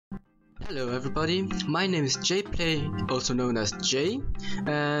Hello everybody, my name is JPlay, also known as J,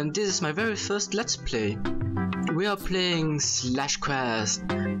 and this is my very first Let's Play. We are playing SlashQuest,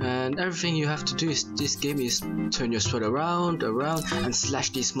 and everything you have to do in this game is turn your sword around, and slash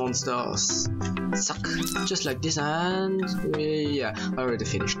these monsters. Suck, just like this, and yeah, I already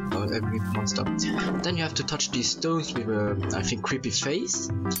finished every monster. Then you have to touch these stones with a, I think, creepy face.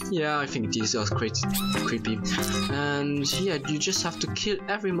 Yeah, I think these are creepy. And yeah, you just have to kill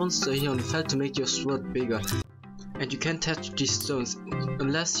every monster here on the field to make your sword bigger. And you can't touch these stones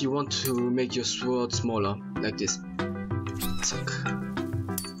unless you want to make your sword smaller, like this. Suck.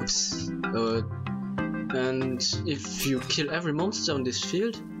 Oops. And if you kill every monster on this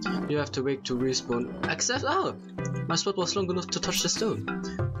field, you have to wait to respawn. Except, my sword was long enough to touch the stone.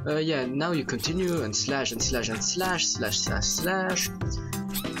 Yeah, now you continue and slash and slash and slash, slash.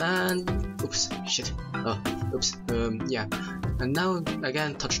 And oops, shit. Oh, oops. Yeah. And now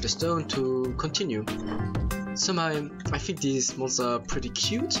again touch the stone to continue. Somehow I think these monsters are pretty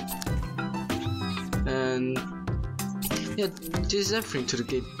cute. And yeah, this is everything to the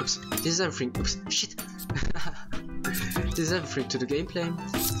game. Oops, this is everything. Oops, shit. This is everything to the gameplay.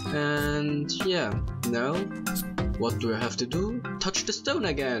 And yeah, now what do I have to do? Touch the stone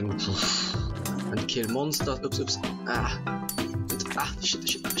again and kill monsters. Oops.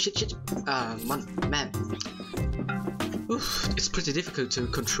 Shit. Man. Oof, it's pretty difficult to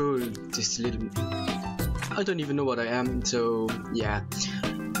control this little. I don't even know what I am, so yeah.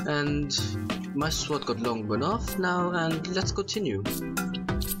 And my sword got long enough now, and let's continue.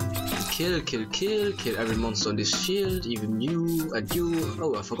 Kill every monster on this field, even you and you.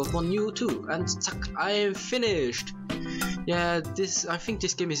 Oh, I forgot one you too. And suck, I am finished. Yeah, I think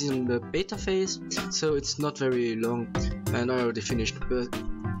this game is in the beta phase, so it's not very long, and I already finished. But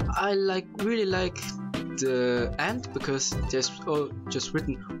I really like the end, because there's just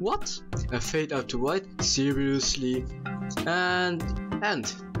written what? A fade out to white? Seriously? And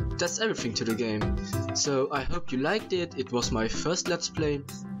that's everything to the game. So I hope you liked it. It was my first Let's Play,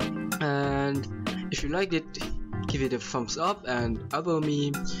 and if you liked it, give it a thumbs up and follow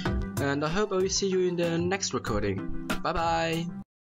me, and I hope I will see you in the next recording. Bye bye.